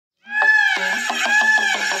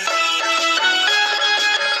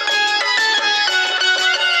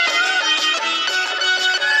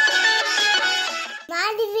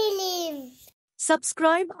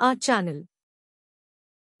Subscribe our channel.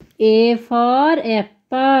 A for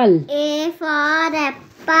apple. A for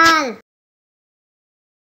apple.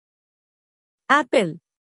 Apple.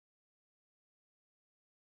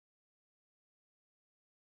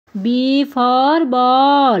 B for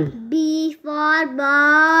ball. B for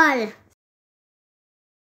ball.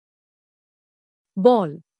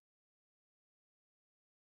 Ball.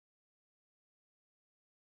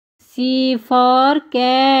 C for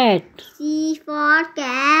cat. C for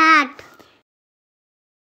cat.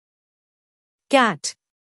 Cat.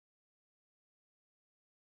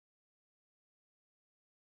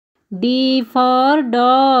 D for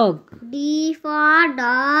dog. D for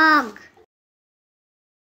dog.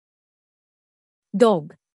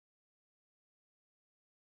 Dog.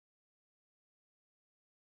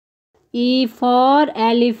 E for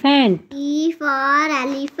elephant. E for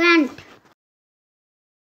elephant.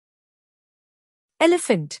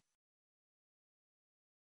 Elephant.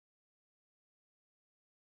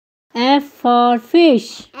 F for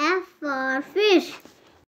fish. F for fish.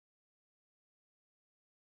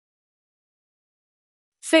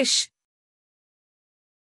 Fish.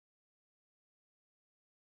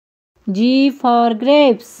 G for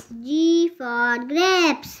grapes. G for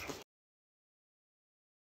grapes.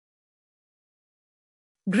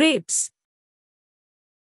 Grapes.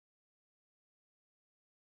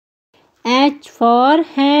 H for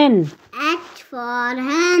hen. H for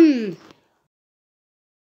hen.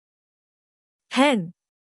 Hen.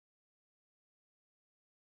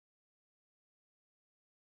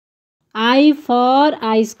 I for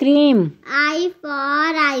ice cream. I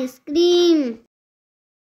for ice cream.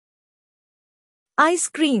 Ice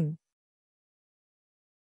cream.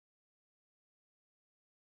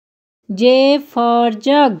 J for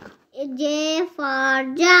jug. J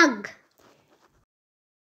for jug.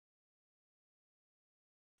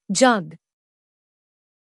 Jug.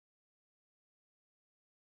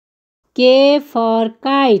 K for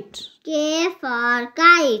kite. K for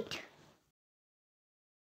kite.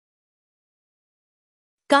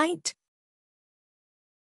 Kite.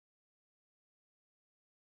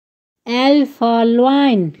 L for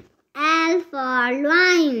lion. L for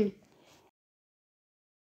lion.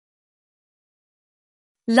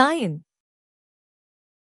 Lion.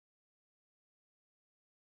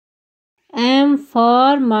 M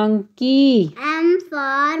for monkey. M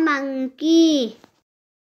for monkey.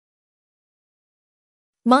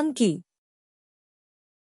 Monkey.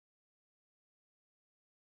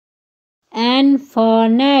 N for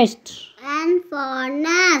nest. N for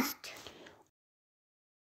nest.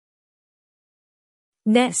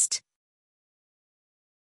 Nest.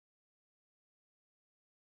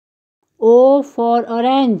 O for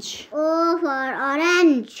orange. O for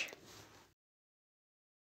orange.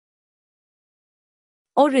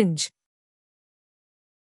 Orange.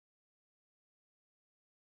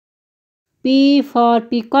 P for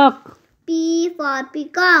peacock. P for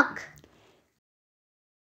peacock.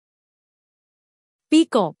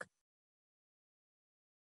 Peacock.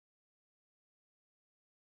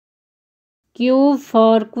 Q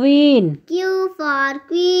for queen. Q for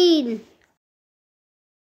queen.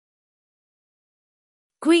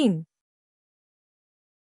 Queen.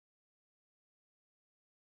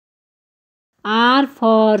 R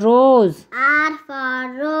for rose. R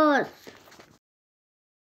for rose.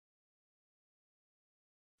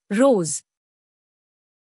 Rose.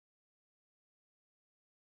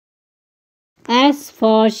 S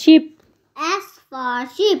for sheep. S for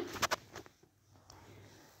sheep.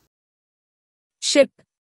 Ship.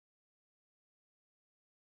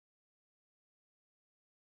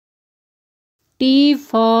 T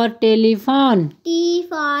for telephone. T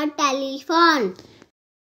for telephone.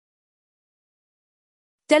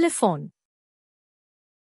 Telephone.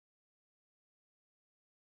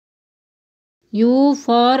 U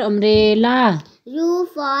for umbrella. U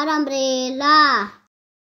for umbrella.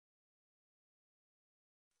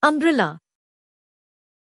 Umbrella.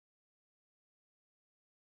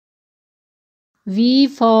 V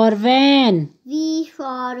for van. V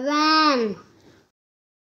for van.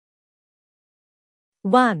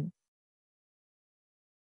 Van.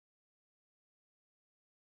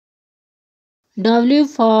 W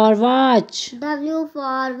for watch. W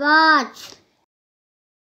for watch.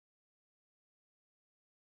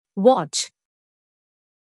 Watch.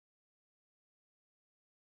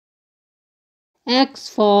 X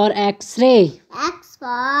for x-ray. X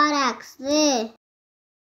for X-ray.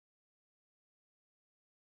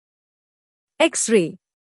 X-ray.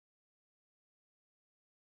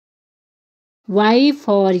 Y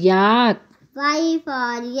for yak. Y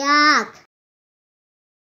for yak.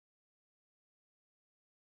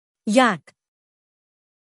 Yak.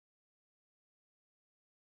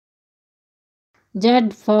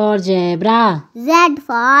 Z for zebra. Z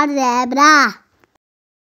for zebra.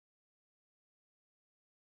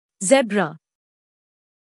 Zebra.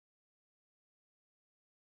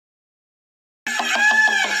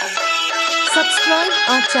 Subscribe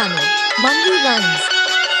our channel, Manvi Rhymes.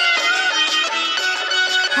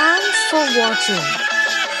 Thanks for watching.